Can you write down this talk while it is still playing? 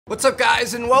What's up,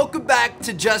 guys, and welcome back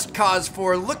to Just Cause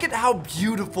 4. Look at how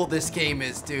beautiful this game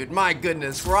is, dude. My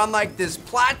goodness, we're on like this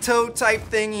plateau type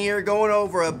thing here, going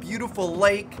over a beautiful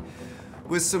lake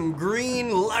with some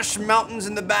green, lush mountains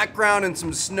in the background and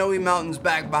some snowy mountains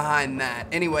back behind that.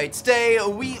 Anyway, today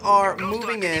we are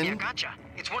moving in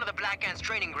It's one of the Black Ants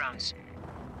training grounds.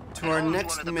 to our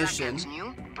next mission.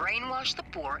 New brainwash the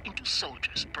poor into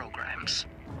soldiers programs.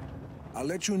 I'll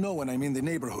let you know when I'm in the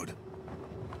neighborhood.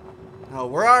 Oh,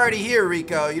 we're already here,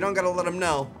 Rico. You don't gotta let them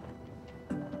know.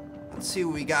 Let's see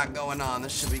what we got going on.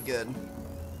 This should be good.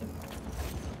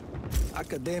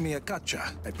 Academia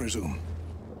Cacha, I presume.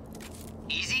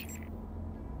 Easy?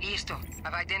 Listo.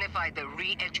 I've identified the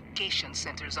re-education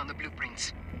centers on the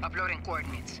blueprints. Uploading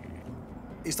coordinates.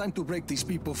 It's time to break these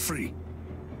people free.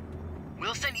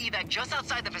 We'll send evac just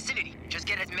outside the facility. Just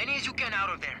get as many as you can out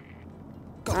of there.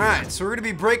 Alright, so we're gonna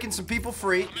be breaking some people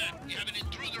free,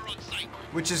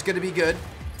 which is gonna be good.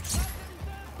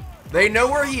 They know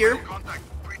we're here,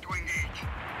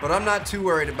 but I'm not too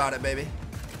worried about it, baby.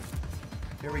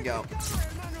 Here we go. Let's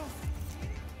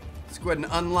go ahead and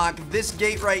unlock this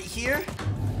gate right here.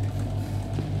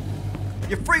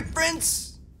 You're free,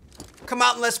 friends! Come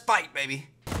out and let's fight, baby.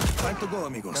 Time to go, Got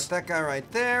amigos. that guy right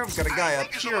there. We've got a guy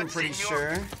up here, I'm pretty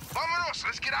sure. Vámonos,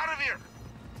 let's get out of here.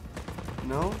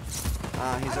 No?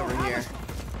 Ah, he's over here.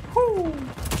 Whoo!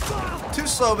 Too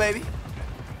slow, baby.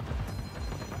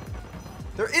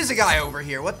 There is a guy over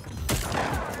here. What?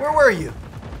 Where were you?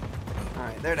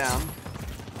 Alright, they're down.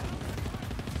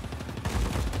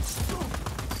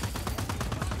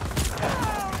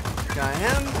 Got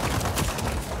him.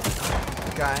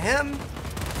 Got him.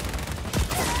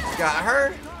 Got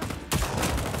her.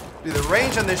 Dude, the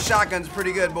range on this shotgun's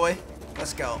pretty good, boy.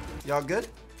 Let's go. Y'all good?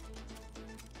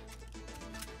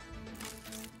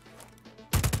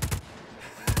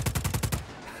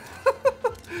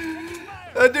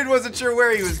 That dude wasn't sure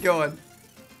where he was going.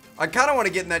 I kind of want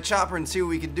to get in that chopper and see what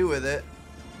we can do with it.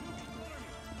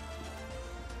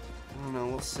 I don't know,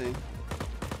 we'll see.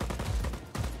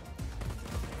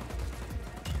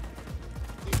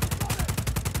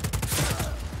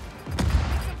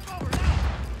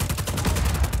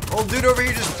 Old dude over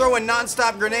here just throwing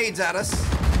non-stop grenades at us.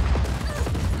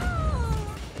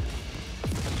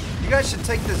 You guys should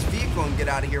take this vehicle and get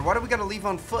out of here. Why do we gotta leave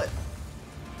on foot?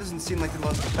 Doesn't seem like the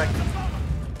most effective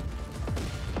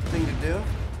thing to do.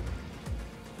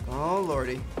 Oh,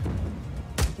 lordy.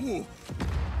 Ooh.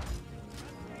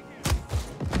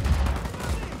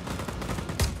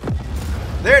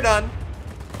 They're done.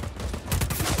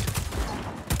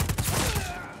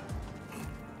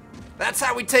 That's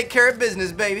how we take care of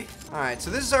business, baby. All right,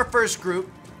 so this is our first group.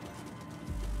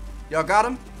 Y'all got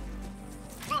them?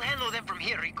 We'll handle them from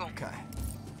here, Rico. Okay.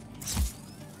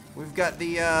 We've got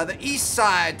the east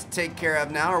side to take care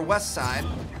of now, or west side.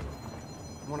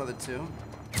 One of the two.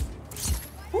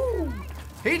 Woo.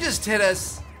 He just hit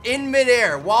us in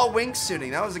midair while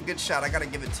wingsuiting. That was a good shot. I gotta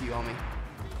give it to you, homie.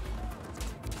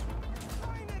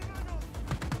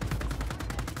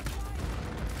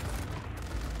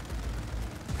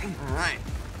 All right.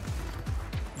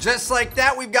 Just like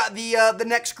that, we've got the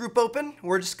next group open.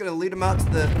 We're just gonna lead them out to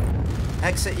the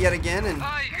exit yet again and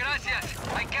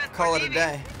call it a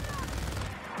day.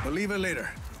 Believe it later.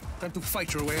 Time to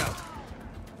fight your way out.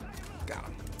 Got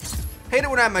him. Hate it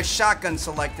when I have my shotgun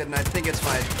selected and I think it's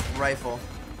my rifle.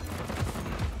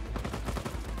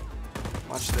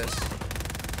 Watch this.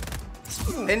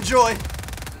 Enjoy.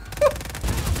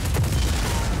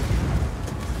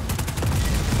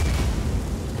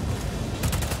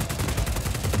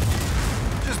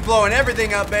 Just blowing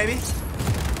everything up, baby.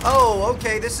 Oh,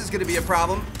 okay, this is gonna be a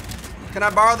problem. Can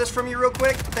I borrow this from you real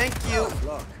quick? Thank you.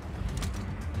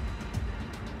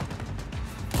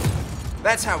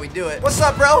 That's how we do it. What's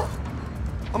up, bro?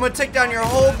 I'm gonna take down your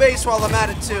whole base while I'm at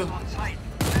it, too.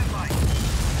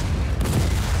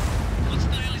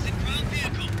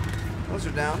 Those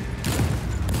are down.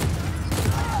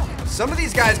 Some of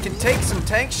these guys can take some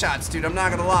tank shots, dude. I'm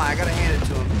not gonna lie. I gotta hand it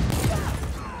to them.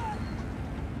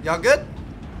 Y'all good?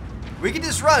 We can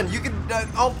just run. You can.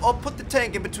 I'll put the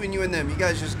tank in between you and them. You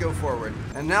guys just go forward.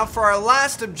 And now for our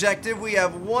last objective, we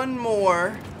have one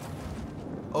more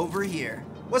over here.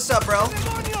 What's up, bro?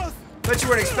 Bet you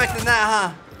weren't expecting that,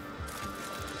 huh?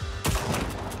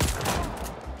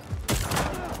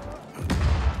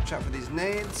 Watch out for these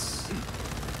nades.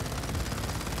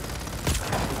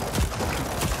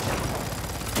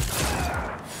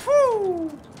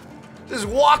 Whew. Just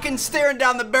walking, staring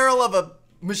down the barrel of a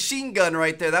machine gun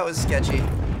right there. That was sketchy.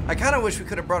 I kind of wish we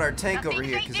could have brought our tank over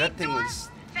here because that thing was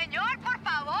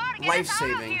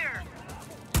life-saving.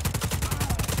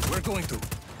 We're going to.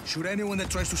 Shoot anyone that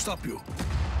tries to stop you.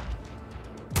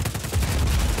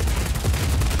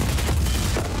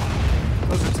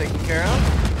 Those are taken care of.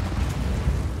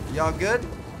 Y'all good?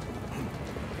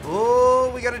 Oh,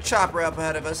 we got a chopper up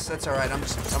ahead of us. That's all right. I'm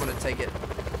gonna take it.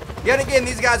 Yet again,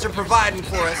 these guys are providing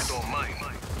for us. Don't mind.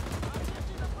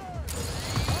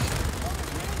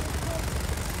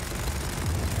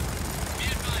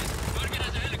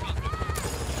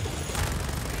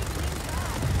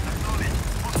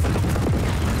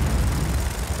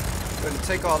 Going to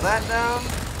take all that down.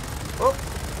 Oh.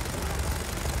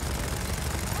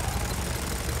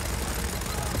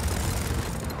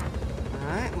 All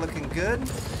right, looking good.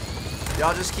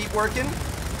 Y'all just keep working.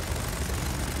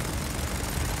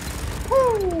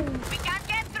 Woo! We can't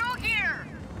get through here!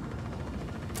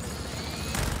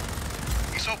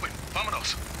 It's open.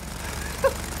 Vámonos.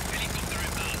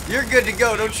 You're good to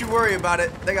go. Don't you worry about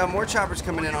it. They got more choppers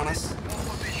coming in on us.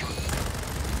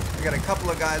 We got a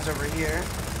couple of guys over here.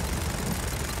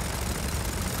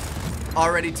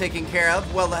 Already taken care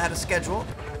of. Well ahead of schedule.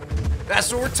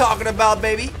 That's what we're talking about,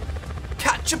 baby.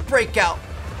 Catch a breakout.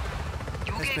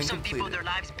 You Has gave been some people completed. their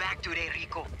lives back today,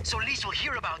 Rico. So Liz will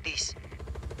hear about this.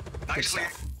 Nicely.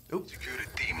 stuff. Oop. Secured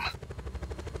team.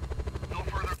 No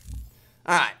further.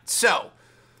 Alright, so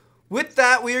with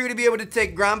that, we are going to be able to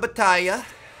take Gran Battaglia.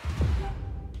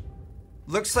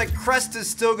 Looks like Crest is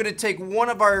still going to take one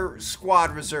of our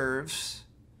squad reserves.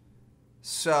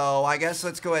 So I guess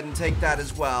let's go ahead and take that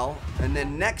as well. And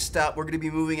then next up, we're going to be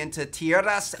moving into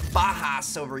Tierras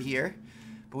Bajas over here.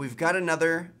 But we've got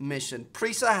another mission.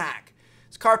 Prisa hack.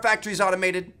 This car factory is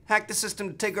automated. Hack the system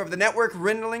to take over the network,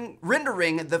 rendering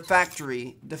the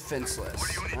factory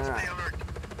defenseless. Alright.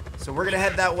 So we're going to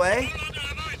head that way.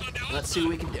 Let's see what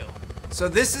we can do. So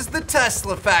this is the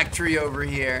Tesla factory over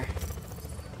here.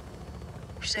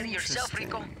 You said it yourself,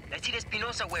 Rico. Let's hit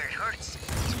Espinosa where it hurts.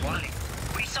 It's wallet.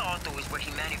 Prisa Auto is where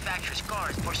he manufactures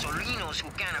cars for Solinos who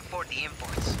can't afford the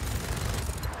imports.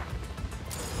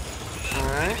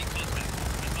 Alright.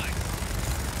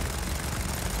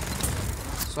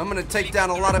 So I'm gonna take down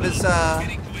a lot of his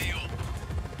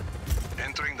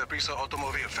Entering the Prisa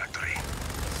automobile factory.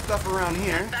 stuff around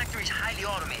here. The factory's highly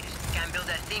automated. Can't build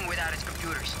that thing without its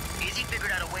computers. Izzy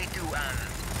figured out a way to,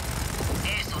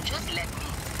 so just let me.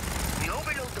 We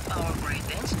overload the power grid,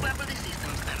 then scrabble the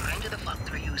systems and render the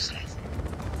factory useless.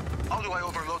 How do I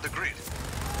overload the grid?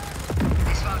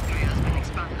 This factory has been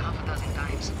expanded half a dozen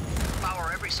times.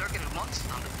 Power every circuit at once,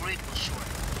 and the grid will short.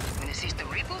 When the system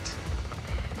reboots,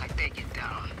 I take it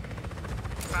down.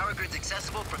 Power grid's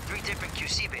accessible from 3 different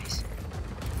QC bays.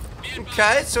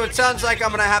 Okay, so it sounds like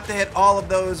I'm gonna have to hit all of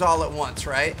those all at once,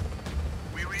 right?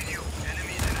 We read you.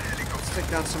 Enemies in a helicopter. Let's take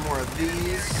down some more of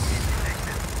these.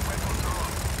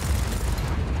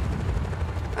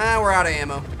 Ah, we're out of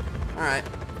ammo. Alright.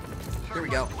 Here we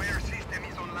go. System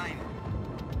is online.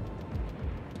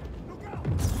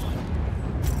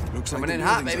 Looks Coming like in the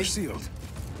hot, buildings baby. are sealed.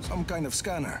 Some kind of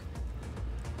scanner.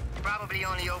 Probably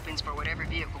only opens for whatever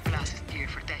vehicle class is cleared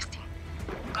for testing.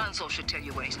 Console should tell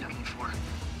you what he's looking for.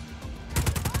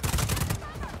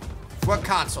 What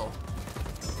console?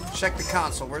 Check the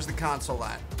console. Where's the console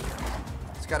at?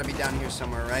 It's gotta be down here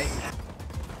somewhere, right?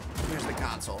 Here's the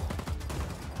console.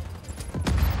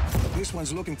 This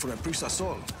one's looking for a Prisa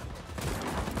Sol.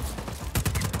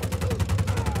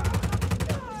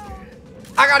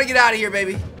 I gotta get out of here,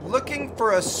 baby. Looking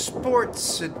for a sports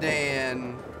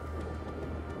sedan.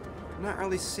 Not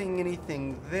really seeing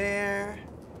anything there.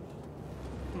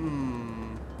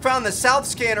 Found the south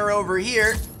scanner over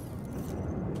here.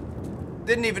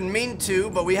 Didn't even mean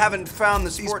to, but we haven't found the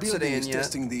This sports building sedan is yet.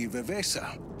 testing the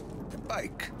Vivesa. The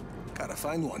bike. Gotta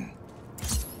find one.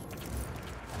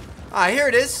 Ah, here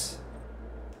it is.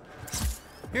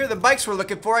 Here are the bikes we're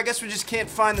looking for. I guess we just can't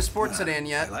find the sports sedan I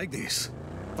yet. like this.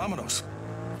 Vámonos.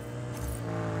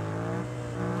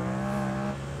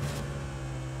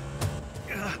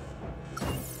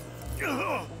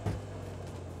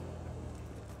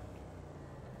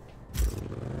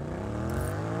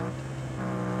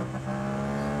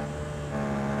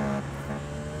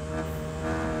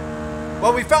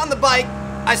 Well, we found the bike.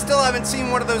 I still haven't seen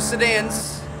one of those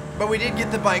sedans, but we did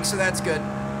get the bike, so that's good.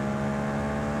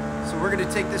 So we're gonna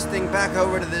take this thing back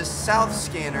over to this south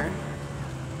scanner.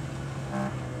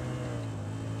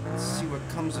 Let's see what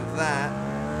comes of that.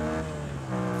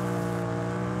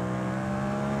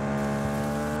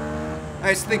 I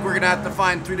just think we're gonna have to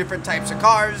find 3 different types of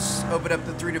cars, open up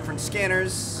the 3 different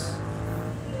scanners,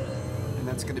 and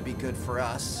that's gonna be good for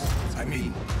us. I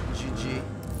mean, GG.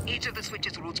 Each of the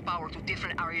switches routes power to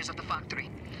different areas of the factory.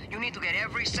 You need to get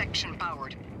every section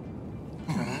powered.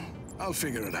 I'll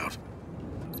figure it out.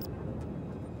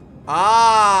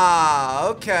 Ah,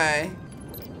 okay.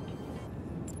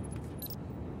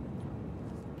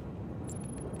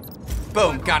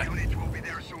 Boom, got it. Units will be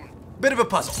there soon. Bit of a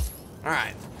puzzle. All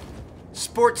right.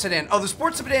 Sports sedan. Oh, the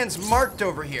sports sedan's marked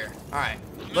over here. All right.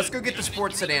 Let's go get the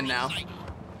sports sedan now.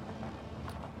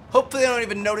 Hopefully, they don't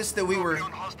even notice that we were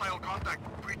On hostile contact.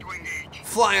 Free to engage.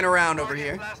 flying around over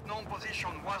here. Last known position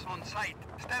was on site.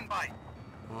 Stand by.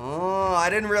 Oh, I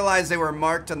didn't realize they were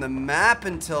marked on the map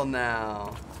until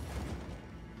now.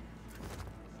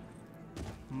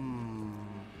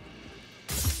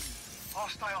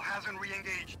 Hostile hasn't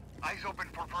re-engaged. Eyes open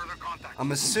for further contact.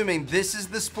 I'm assuming this is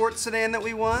the sports sedan that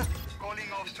we want.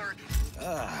 Calling off search.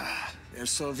 Ah, el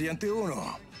Sol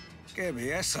 21. Qué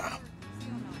belleza.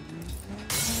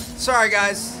 Sorry,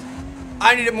 guys.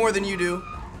 I need it more than you do.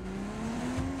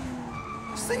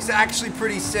 This thing's actually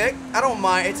pretty sick. I don't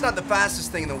mind. It's not the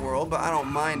fastest thing in the world, but I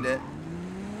don't mind it.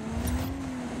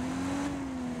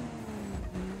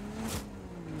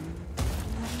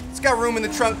 It's got room in the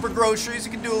trunk for groceries.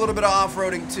 You can do a little bit of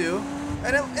off-roading too.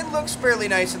 And it looks fairly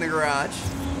nice in the garage.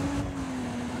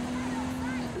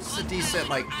 This is a decent,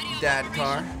 like, dad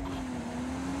car.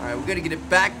 Alright, we gotta get it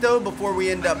back though before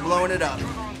we end up blowing it up.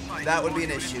 That would be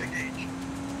an issue.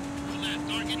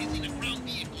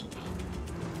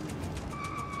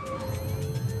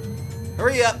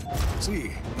 Hurry up.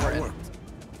 See, that worked.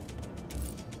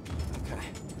 Okay.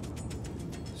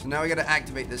 So now we gotta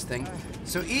activate this thing.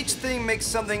 So each thing makes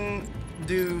something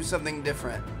do something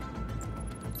different.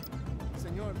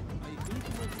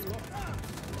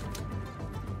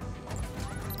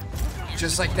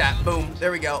 Just like that. Boom.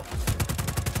 There we go.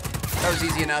 That was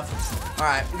easy enough. All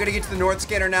right, we're gonna get to the north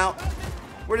scanner now.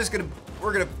 We're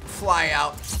gonna fly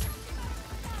out.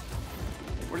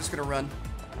 We're just gonna run.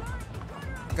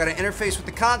 Got to interface with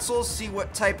the console, see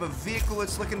what type of vehicle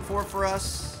it's looking for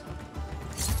us.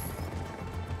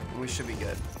 And we should be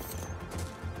good.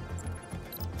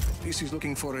 This is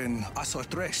looking for an Azor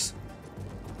 3. Is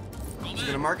it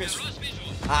gonna mark us?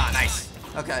 Ah, nice.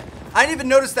 Okay. I didn't even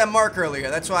notice that mark earlier.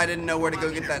 That's why I didn't know where to go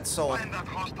get that soul. Find that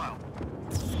hostile.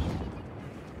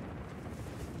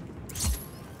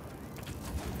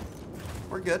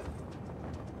 We're good.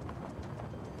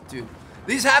 Dude,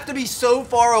 these have to be so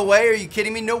far away. Are you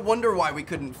kidding me? No wonder why we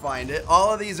couldn't find it.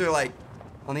 All of these are like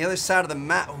on the other side of the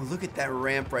map. Oh, look at that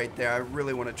ramp right there. I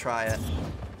really want to try it.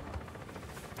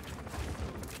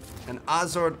 An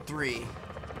Azor 3.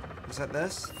 Is that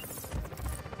this?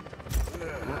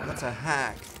 Oh, that's a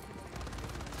hack.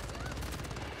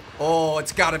 Oh,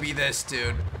 it's got to be this,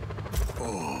 dude.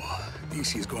 Oh,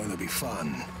 this is going to be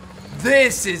fun.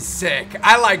 This is sick.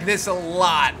 I like this a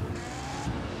lot.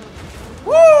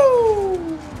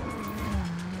 Woo!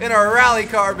 In our rally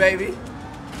car, baby.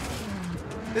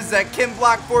 This is that Kim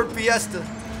Block Ford Fiesta.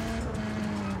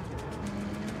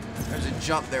 There's a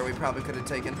jump there we probably could have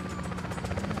taken.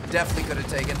 Definitely could have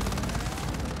taken.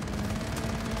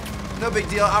 No big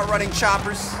deal, outrunning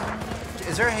choppers.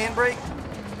 Is there a handbrake?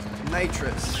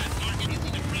 Nitrous.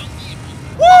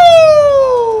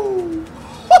 Woo!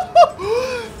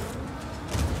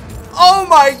 Oh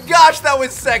my gosh, that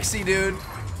was sexy, dude.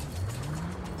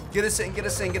 Get us in, get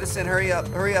us in, get us in. Hurry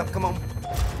up, come on.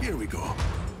 Here we go. All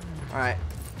right,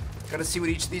 gotta see what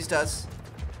each of these does.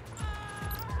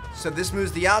 So this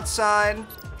moves the outside,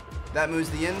 that moves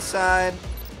the inside,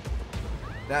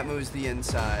 that moves the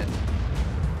inside.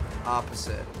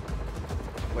 Opposite.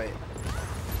 Wait.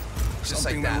 Just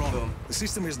Something like that, wrong. boom. The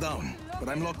system is down, but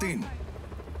I'm locked in.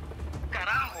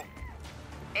 Carajo!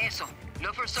 Eso.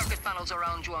 Look for circuit panels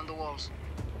around you on the walls.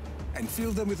 And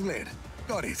fill them with lead.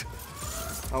 Got it.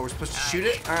 Oh, we're supposed to shoot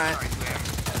it? All right.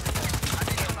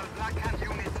 Additional Black Hand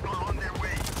units are on their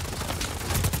way.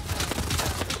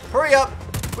 Hurry up.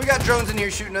 We got drones in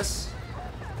here shooting us.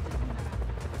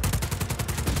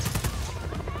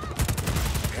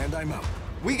 And I'm out.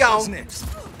 We What's go. next?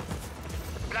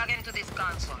 Plug into this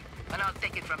console, and I'll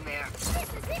take it from there.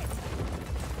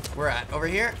 We're at over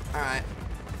here? All right.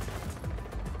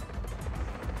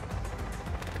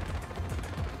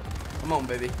 Come on,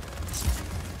 baby.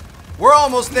 We're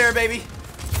almost there, baby.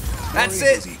 That's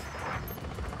Very it. easy.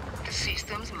 The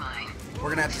system's mine. We're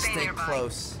gonna have to Stay stay nearby.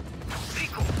 close.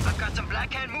 Rico, I've got some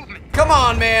Black Hand movement. Come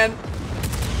on, man.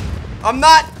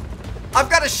 I've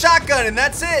got a shotgun and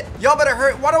that's it. Y'all better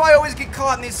hurry. Why do I always get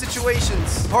caught in these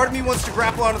situations? Part of me wants to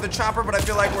grapple onto the chopper, but I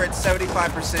feel like we're at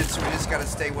 75%, so we just gotta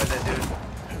stay with it, dude.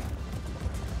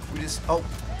 Oh,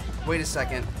 wait a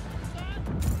second.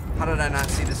 How did I not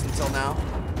see this until now?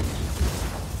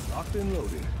 Locked and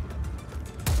loaded.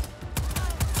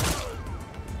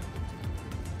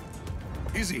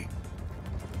 Easy.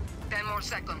 10 more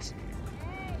seconds.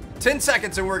 10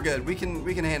 seconds and we're good. We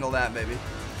can handle that, baby.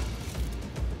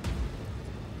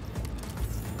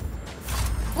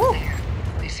 Woo.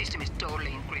 The system is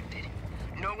totally encrypted.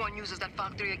 No one uses that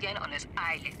factory again unless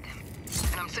I let them.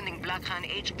 And I'm sending Black Hand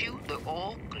HQ the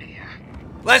all clear.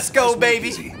 Let's go, baby.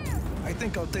 Easy. I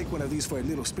think I'll take one of these for a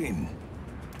little spin.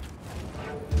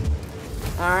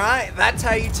 All right, that's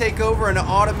how you take over an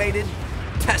automated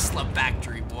Tesla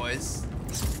factory, boys.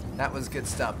 That was good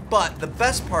stuff. But the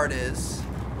best part is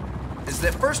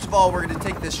that first of all, we're gonna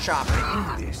take this chopper.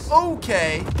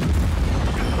 Okay.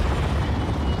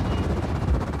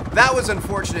 That was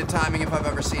unfortunate timing if I've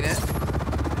ever seen it.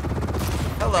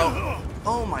 Hello.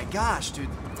 Oh my gosh, dude.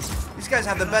 These guys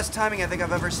have the best timing I think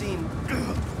I've ever seen.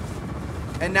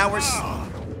 And now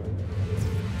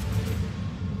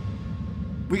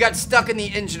we got stuck in the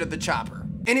engine of the chopper.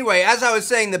 Anyway, as I was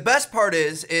saying, the best part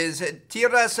is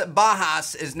Tierras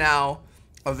Bajas is now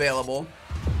available.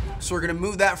 So we're gonna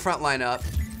move that front line up.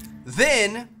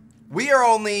 Then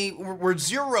we're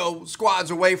 0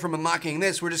 squads away from unlocking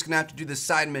this. We're just gonna have to do the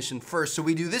side mission first. So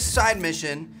we do this side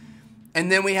mission,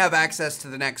 and then we have access to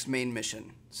the next main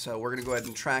mission. So we're gonna go ahead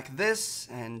and track this,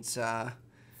 and I'm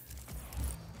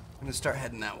gonna start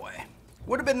heading that way.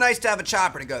 Would have been nice to have a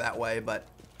chopper to go that way, but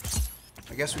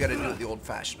I guess we gotta do it the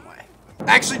old-fashioned way.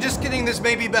 Actually, just kidding, this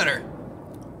may be better.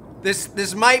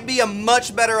 This might be a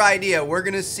much better idea. We're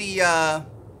gonna see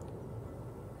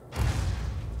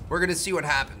what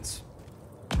happens.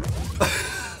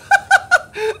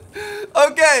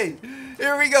 Okay,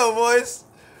 here we go, boys.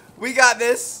 We got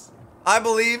this, I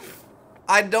believe.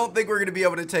 I don't think we're gonna be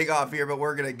able to take off here, but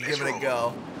we're gonna give it a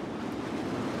go.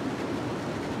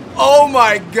 Oh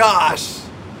my gosh.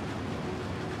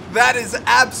 That is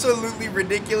absolutely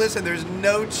ridiculous, and there's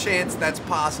no chance that's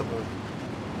possible.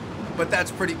 But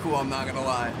that's pretty cool, I'm not gonna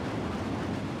lie.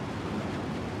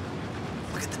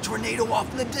 Look at the tornado off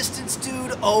in the distance,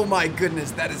 dude. Oh my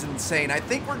goodness, that is insane. I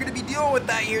think we're gonna be dealing with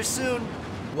that here soon.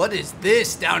 What is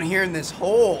this down here in this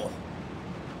hole?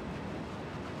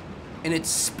 And it's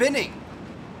spinning.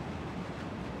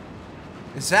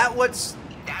 Is that what's...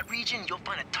 In that region, you'll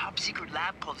find a top-secret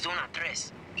lab called Zona 3.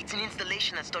 It's an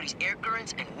installation that studies air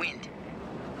currents and wind.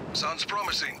 Sounds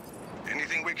promising.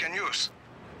 Anything we can use?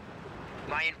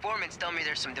 My informants tell me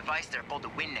there's some device there called the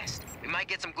Wind Nest. We might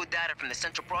get some good data from the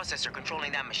central processor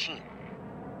controlling that machine.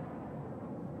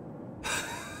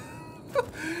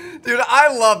 Dude,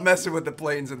 I love messing with the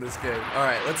planes in this game. All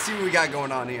right, let's see what we got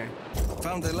going on here.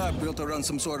 Found a lab built around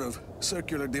some sort of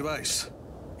circular device.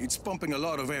 It's pumping a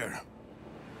lot of air.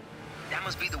 That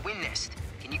must be the Wind Nest.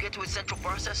 Can you get to its central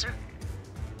processor?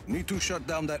 Need to shut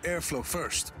down that airflow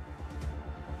first.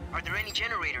 Are there any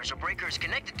generators or breakers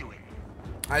connected to it?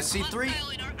 I see 3.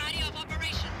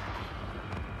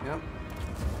 Yep.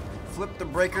 Flip the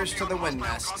breakers to the Wind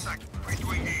Nest.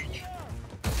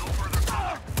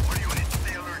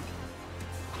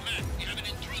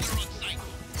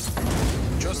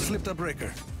 Just flip the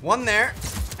breaker. One there.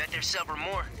 Bet there's several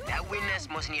more. That Wind Nest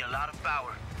must need a lot of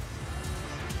power.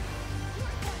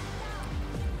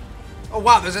 Oh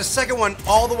wow, there's a second one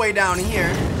all the way down here.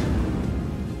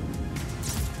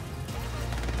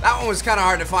 That one was kind of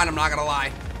hard to find, I'm not gonna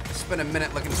lie. Spent a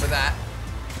minute looking for that.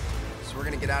 So we're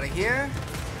gonna get out of here.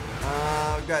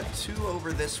 We've got 2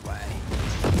 over this way.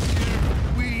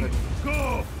 We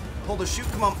go. Pull the chute,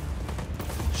 come on.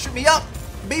 Shoot me up.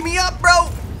 Beam me up, bro.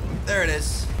 There it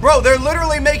is. Bro, they're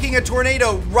literally making a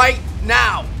tornado right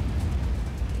now.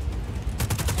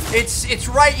 It's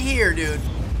right here, dude.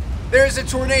 There's a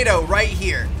tornado right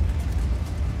here.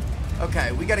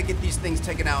 Okay, we gotta get these things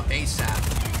taken out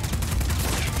ASAP.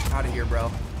 Out of here, bro.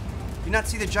 Do you not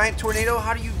see the giant tornado?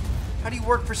 How do you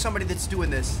work for somebody that's doing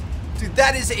this? Dude,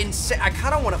 that is insane. I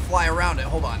kind of want to fly around it.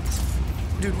 Hold on.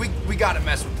 Dude, we gotta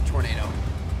mess with the tornado.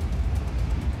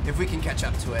 If we can catch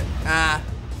up to it.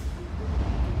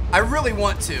 I really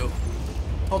want to.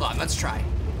 Hold on, let's try.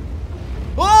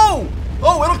 Oh!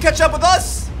 Oh, it'll catch up with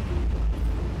us!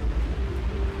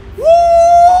 Woo!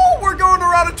 We're going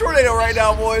around a tornado right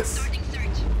now, boys.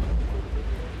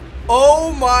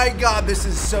 Oh my god, this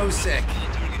is so sick.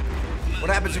 What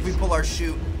happens if we pull our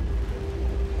chute?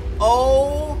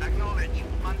 Oh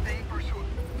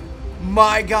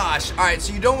my gosh. Alright,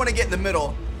 so you don't want to get in the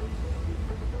middle.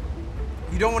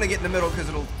 You don't want to get in the middle because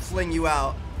it'll fling you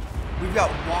out. We've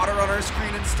got water on our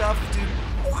screen and stuff. Dude,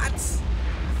 what?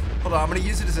 Hold on, I'm going to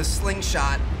use it as a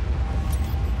slingshot.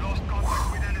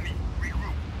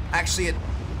 Actually,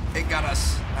 it got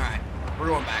us. Alright, we're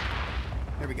going back.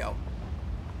 Here we go.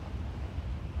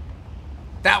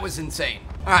 That was insane.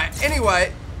 Alright,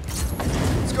 anyway,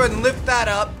 let's go ahead and lift that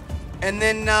up. And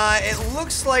then it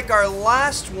looks like our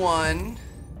last one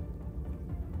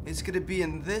is going to be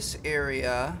in this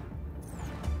area.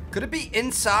 Could it be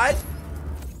inside?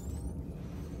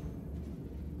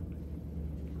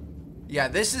 Yeah,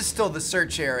 this is still the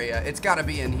search area. It's got to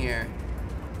be in here.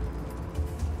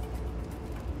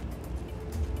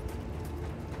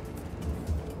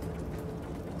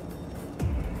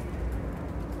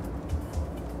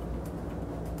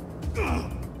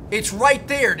 It's right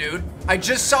there, dude. I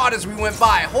just saw it as we went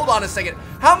by. Hold on a second.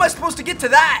 How am I supposed to get to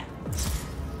that?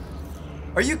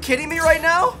 Are you kidding me right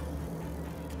now?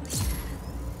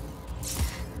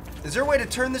 Is there a way to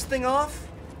turn this thing off?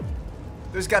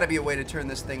 There's got to be a way to turn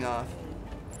this thing off.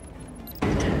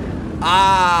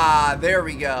 Ah, there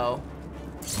we go.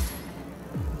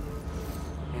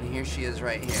 And here she is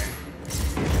right here.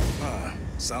 Ah,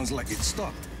 sounds like it's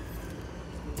stopped.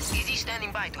 Easy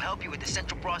standing by to help you with the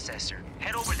central processor.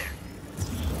 Head over there.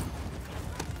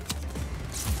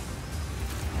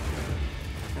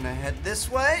 Gonna head this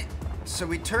way. So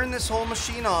we turn this whole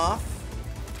machine off.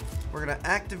 We're gonna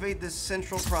activate this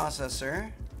central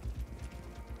processor.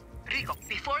 Rico,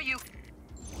 before you...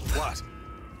 What?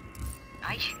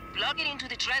 I plug it into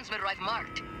the transmitter I've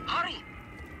marked. Hurry!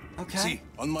 Okay. See,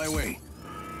 on my way.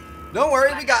 Don't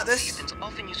worry, we got this. Systems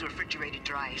often use refrigerated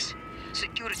drives.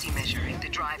 Security measure. If the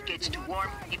drive gets too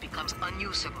warm, it becomes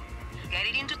unusable. Get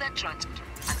it into that transmitter,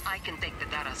 and I can take the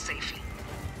data safely.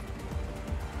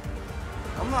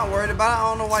 I'm not worried about it. I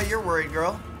don't know why you're worried,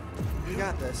 girl. You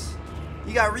got this.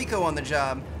 You got Rico on the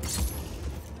job.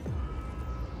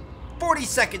 40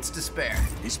 seconds to spare.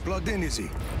 He's plugged in, is he?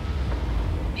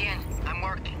 Bien, I'm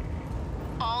working.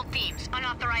 All teams,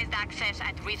 unauthorized access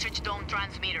at Research Dome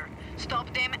transmitter.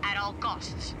 Stop them at all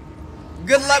costs.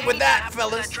 Good luck with Anything that, happens to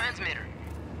fellas. that transmitter.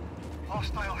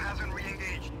 Hostile hasn't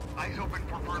re-engaged. Eyes open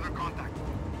for further contact.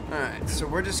 Alright, so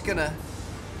we're just gonna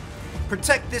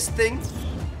protect this thing.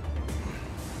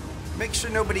 Make sure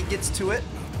nobody gets to it.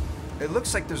 It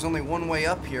looks like there's only one way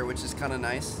up here, which is kind of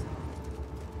nice.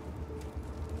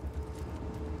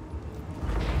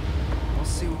 We'll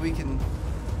see what we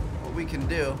can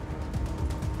do.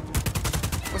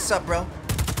 What's up, bro?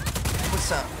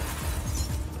 What's up?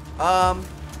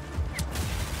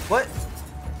 What?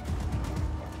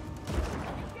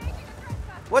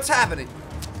 What's happening?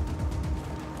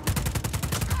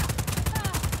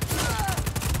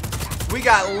 We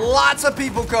got lots of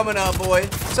people coming up, boy.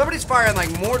 Somebody's firing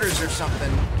like mortars or something.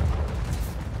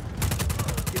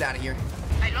 Get out of here.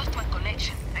 I lost my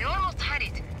connection. I almost had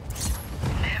it.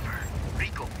 Never.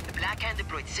 Rico, the Black Hand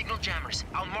deployed signal jammers.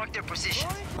 I'll mark their position.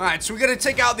 Alright, so we gotta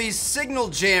take out these signal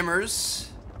jammers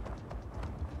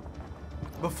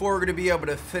before we're gonna be able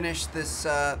to finish this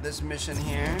this mission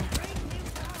here.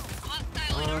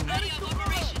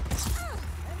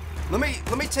 Let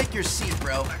me take your seat,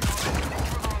 bro.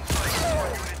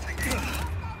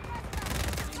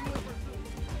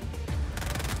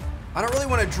 I don't really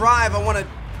want to drive. I want a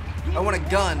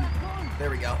gun. There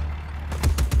we go.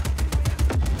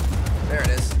 There it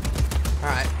is. All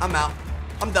right, I'm out.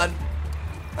 I'm done.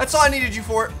 That's all I needed you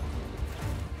for.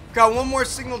 Got one more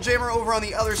signal jammer over on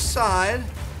the other side.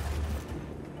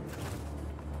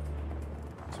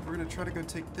 So we're gonna try to go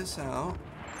take this out.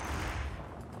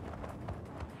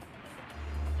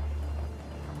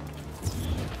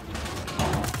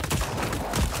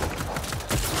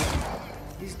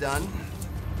 He's done.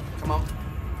 Come on.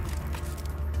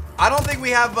 I don't think we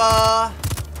have, I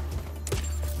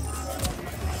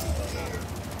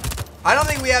don't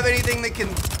think we have anything that can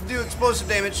do explosive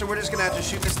damage, so we're just gonna have to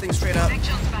shoot this thing straight up.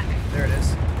 There it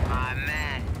is. Ah,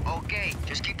 man. Okay,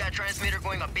 just keep that transmitter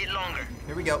going a bit longer.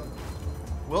 Here we go.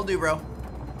 Will do, bro.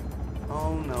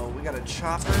 Oh no, we got a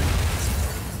chopper.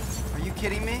 Are you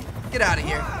kidding me? Get out of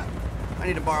here. I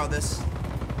need to borrow this.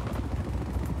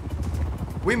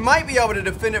 We might be able to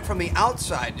defend it from the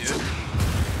outside, dude.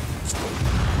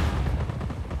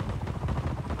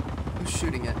 Who's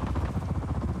shooting it?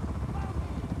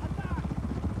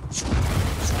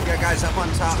 We got guys up on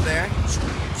top there.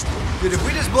 Dude, if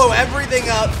we just blow everything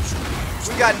up,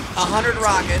 we got 100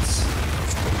 rockets.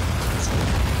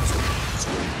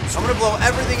 I'm gonna blow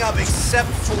everything up except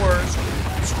for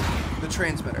the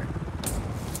transmitter.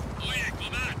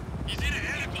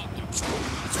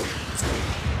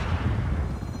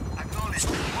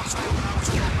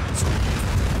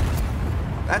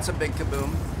 That's a big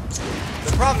kaboom.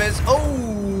 The problem is,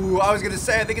 oh, I was gonna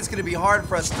say, I think it's gonna be hard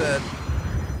for us to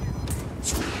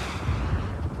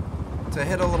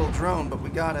hit a little drone, but we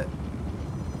got it.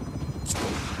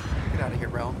 Get out of here,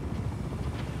 bro.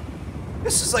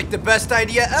 This is like the best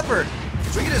idea ever.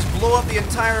 We can just blow up the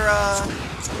entire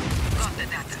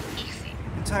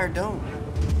dome.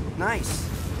 Nice.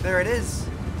 There it is.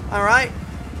 All right.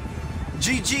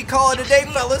 GG, call it a day,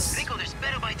 fellas. Rico, there's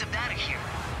petabytes of data here.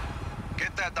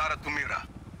 Get that data to Mira.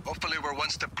 Hopefully we're one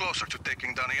step closer to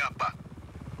taking down Iapa.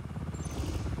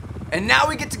 And now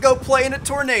we get to go play in a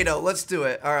tornado. Let's do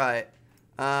it. All right.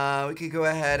 We could go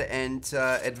ahead and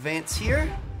advance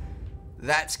here.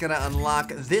 That's gonna unlock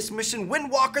this mission.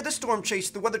 Windwalker, the Storm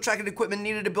Chaser. The weather tracking equipment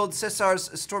needed to build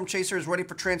Cesar's Storm Chaser is ready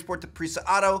for transport to Prisa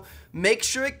Auto. Make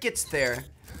sure it gets there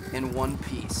in one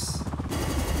piece.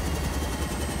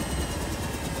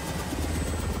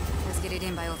 Let's get it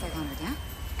in by 0500, yeah?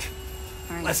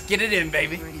 All right. Let's get it in,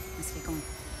 baby. Ready. Let's get going.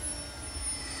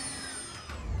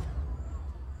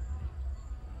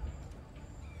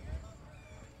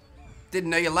 Didn't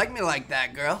know you liked me like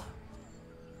that, girl.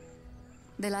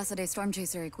 The Lazare Storm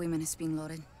Chaser equipment is being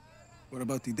loaded. What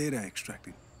about the data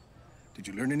extracted? Did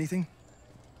you learn anything?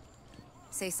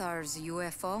 Cesar's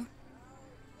UFO?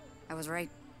 I was right.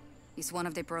 It's one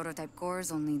of the prototype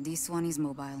cores, only this one is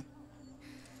mobile.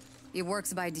 It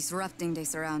works by disrupting the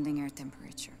surrounding air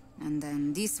temperature. And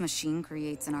then this machine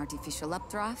creates an artificial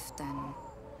updraft, and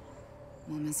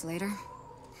moments later...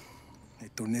 A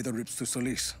tornado rips to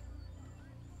Solis.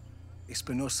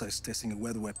 Espinosa is testing a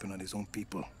weather weapon on his own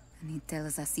people. And he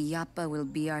tells us Illapa will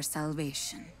be our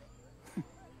salvation.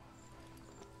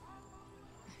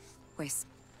 Pues,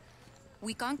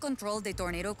 we can't control the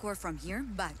tornado core from here,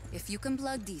 but if you can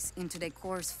plug this into the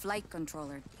core's flight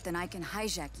controller, then I can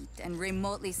hijack it and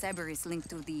remotely sever its link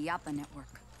to the Illapa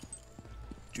network.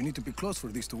 You need to be close for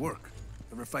this to work.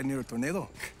 Ever fight near a tornado?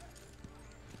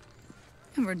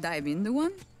 Ever dive into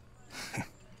one?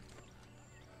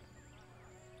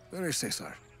 Where is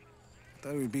Cesar?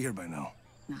 Thought he'd be here by now.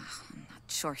 I'm not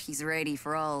sure he's ready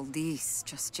for all this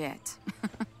just yet.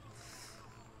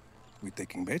 We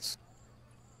taking bets?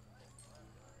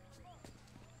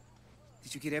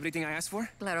 Did you get everything I asked for?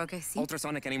 Claro que sí.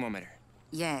 Ultrasonic anemometer.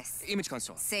 Yes. Image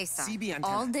console. Cesar, CB antenna.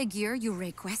 all the gear you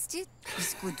requested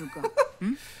is good to go.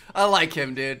 I like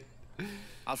him, dude.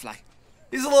 I'll fly.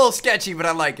 He's a little sketchy, but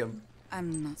I like him.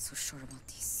 I'm not so sure about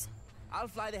this. I'll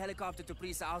fly the helicopter to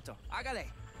Prisa Auto. Hágale.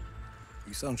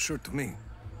 You sound sure to me.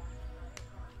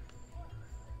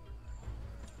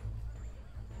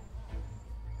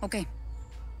 Okay.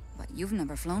 But you've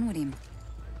never flown with him.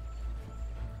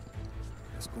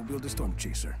 Let's go build a Storm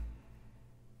Chaser.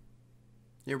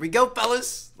 Here we go,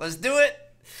 fellas. Let's do it.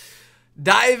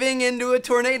 Diving into a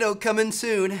tornado coming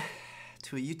soon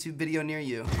to a YouTube video near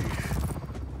you.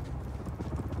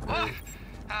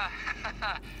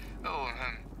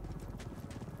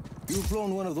 You've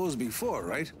flown one of those before,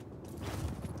 right?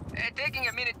 Taking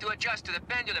a minute to adjust to the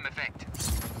pendulum effect.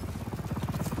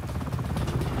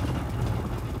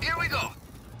 Here we go.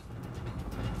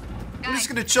 I'm just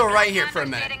gonna chill right here for a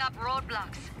minute. Setting up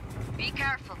roadblocks. Be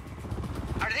careful.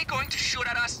 Are they going to shoot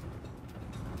at us?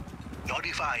 Not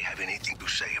if I have anything to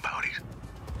say about it.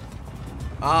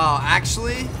 Oh,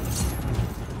 actually,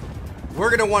 we're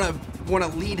gonna wanna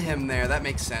lead him there. That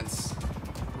makes sense.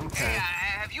 Okay.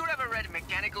 Hey, have you ever read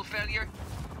Mechanical Failure?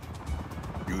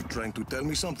 You trying to tell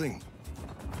me something?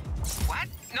 What?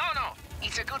 No.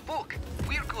 It's a good book.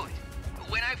 We're good.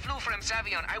 When I flew from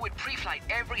Savion, I would pre-flight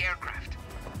every aircraft.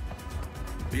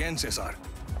 Bien, Cesar.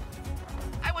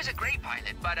 I was a great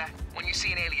pilot, but when you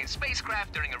see an alien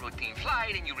spacecraft during a routine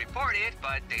flight and you report it,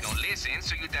 but they don't listen,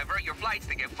 so you divert your flights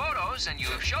to get photos, and you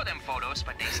show them photos,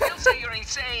 but they still say you're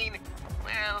insane,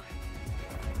 well...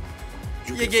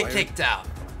 You get kicked out.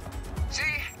 See?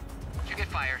 You get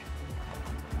fired.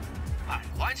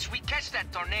 Once we catch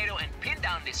that tornado and pin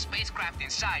down this spacecraft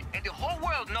inside, and the whole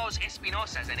world knows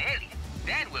Espinosa's an alien,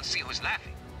 then we'll see who's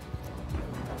laughing.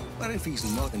 What if he's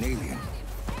not an alien?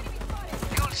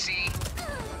 You'll see.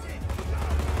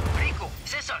 Rico,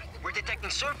 Cesar, we're detecting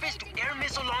surface to air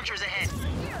missile launchers ahead.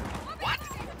 What?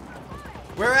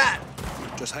 Where at?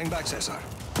 Just hang back, Cesar.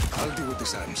 I'll deal with the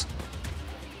SAMs.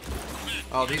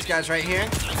 Oh, these guys right here?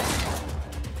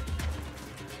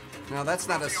 No, that's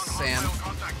not a SAM.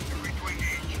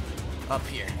 Up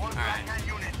here. Alright.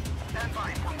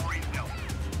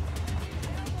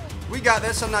 We got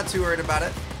this. I'm not too worried about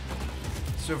it.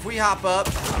 So if we hop up,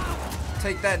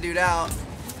 take that dude out,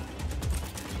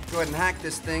 go ahead and hack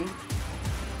this thing.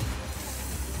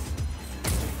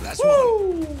 That's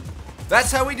one.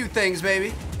 That's how we do things,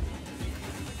 baby.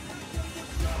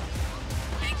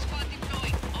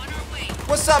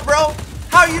 What's up, bro?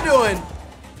 How you doing?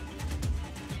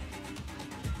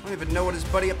 I don't even know what his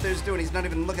buddy up there is doing. He's not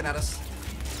even looking at us.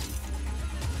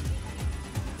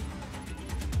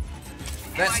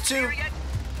 That's two.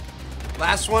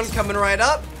 Last one coming right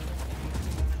up.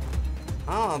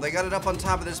 Oh, they got it up on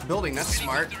top of this building. That's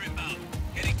smart.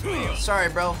 Sorry,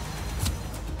 bro.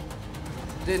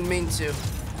 Didn't mean to.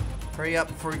 Hurry up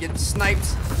before we get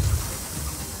sniped.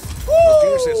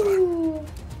 Woo!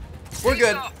 We're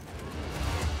good. Okay.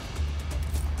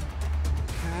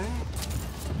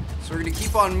 So So we're gonna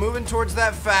keep on moving towards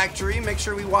that factory. Make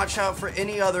sure we watch out for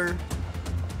any other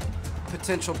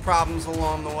potential problems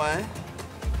along the way.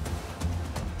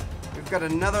 We've got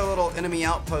another little enemy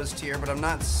outpost here, but I'm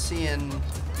not seeing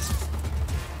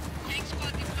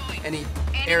any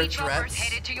air threats.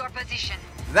 Headed to your position.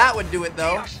 That would do it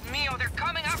though. Dios mío, they're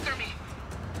coming after me.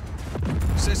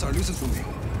 Cesar, listen to me.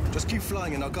 Just keep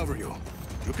flying and I'll cover you.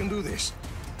 You can do this.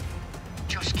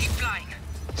 Just keep flying.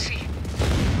 See.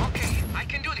 Okay, I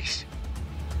can do this.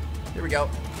 Here we go.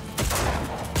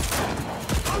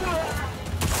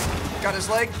 Got his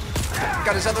leg.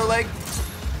 Got his other leg.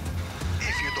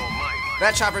 If you don't mind.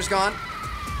 That chopper's gone.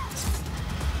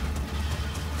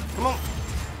 Come on.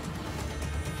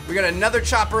 We got another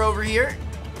chopper over here.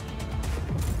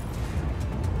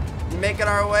 Making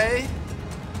our way.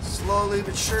 Slowly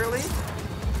but surely.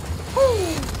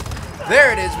 Woo!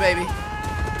 There it is, baby.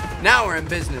 Now we're in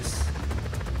business.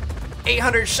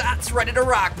 800 shots ready to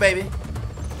rock, baby.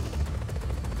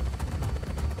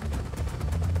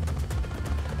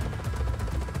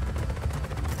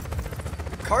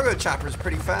 Cargo chopper is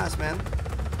pretty fast, man.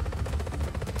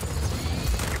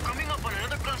 You're coming up on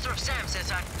another cluster of SAM,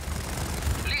 Cesar.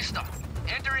 Listo.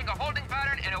 Entering a holding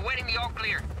pattern and awaiting the all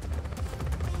clear.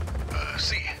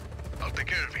 See. I'll take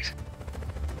care of it.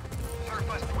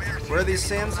 Where are these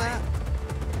SAMs at?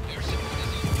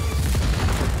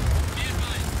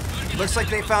 Looks like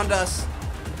they found us.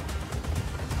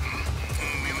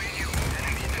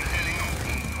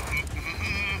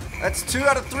 That's 2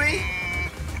 out of 3.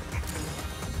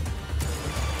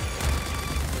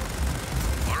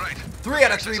 All right. 3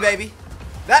 out of 3, baby.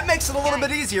 That makes it a little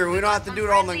bit easier. We don't have to do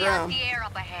it all on the ground. The air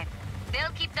up ahead.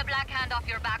 They'll keep the Black Hand off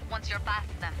your back once you're past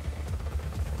them.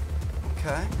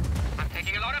 Okay. I'm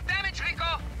taking a lot of damage,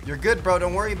 Rico. You're good, bro.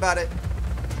 Don't worry about it.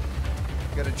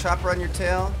 Got a chopper on your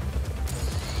tail.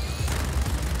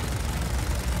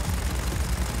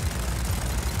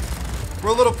 We're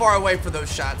a little far away for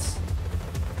those shots.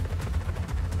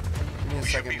 Give me a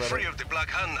second, brother. of the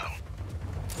Black Hand now.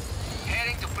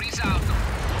 Heading to Prisa Alto.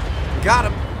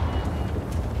 Got him.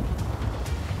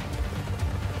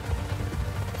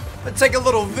 Let's take a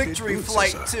little victory good,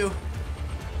 flight, Cesar. too.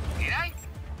 Did I?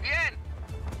 Bien.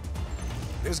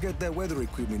 Let's get that weather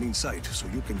equipment inside so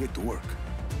you can get to work.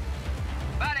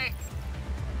 Vale.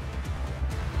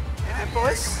 Yeah,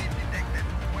 boys.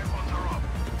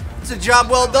 It's a job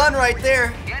well done right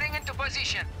there. Getting into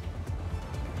position.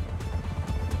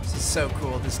 This is so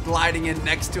cool, just gliding in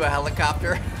next to a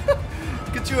helicopter.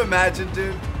 Could you imagine,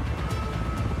 dude?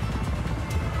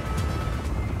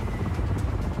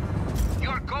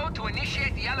 Your go to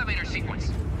initiate the elevator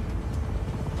sequence.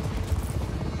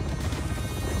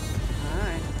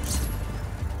 Alright.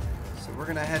 So we're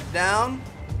gonna head down.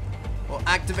 We'll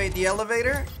activate the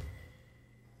elevator.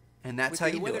 And that's how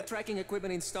With you the do weather it. tracking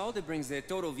equipment installed, it brings the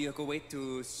total vehicle weight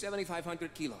to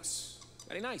 7,500 kilos.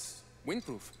 Very nice.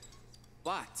 Windproof.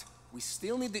 But we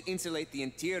still need to insulate the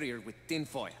interior with tin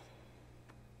foil.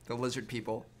 The lizard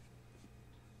people.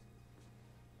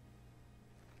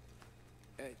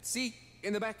 See?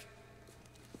 In the back.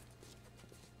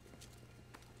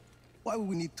 Why would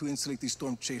we need to insulate the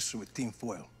storm chaser with tin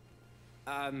foil?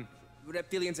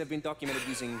 Reptilians have been documented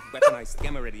using weaponized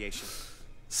gamma radiation.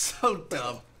 So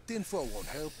dumb. Tin foil won't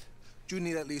help. You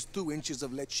need at least 2 inches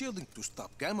of lead shielding to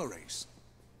stop gamma rays.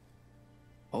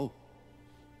 Oh.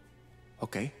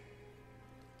 Okay.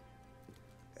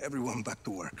 Everyone back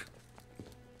to work.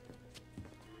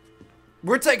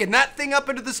 We're taking that thing up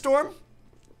into the storm?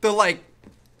 The, like,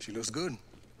 She looks good.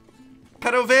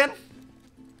 pedo van?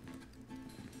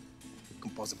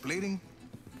 Composite plating.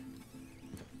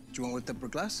 Do you want with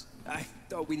tempered glass? I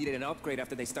thought we needed an upgrade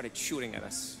after they started shooting at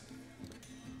us.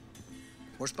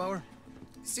 Horsepower?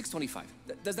 625.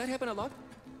 Does that happen a lot?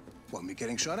 Want me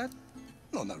getting shot at?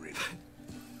 No, not really.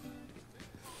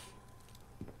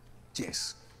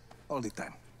 Yes, all the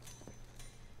time.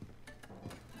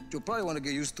 You'll probably want to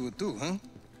get used to it too, huh?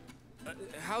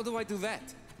 How do I do that?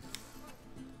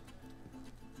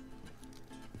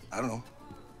 I don't know.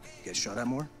 Get shot at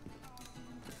more?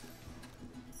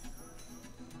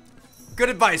 Good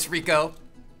advice, Rico.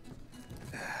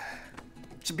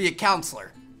 Should be a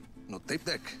counselor. No tape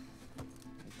deck.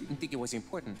 Didn't think it was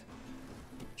important.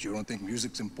 You don't think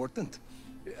music's important?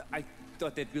 I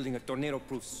thought that building a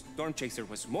tornado-proof storm chaser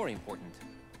was more important.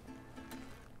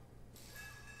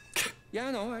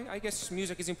 Yeah, no, I guess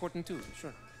music is important too,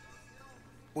 sure.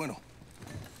 Bueno.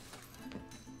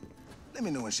 Let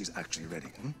me know when she's actually ready,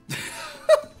 hmm?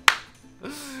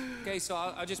 Okay, so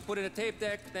I'll just put in a tape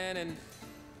deck then and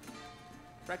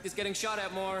practice getting shot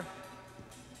at more.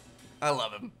 I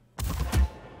love him.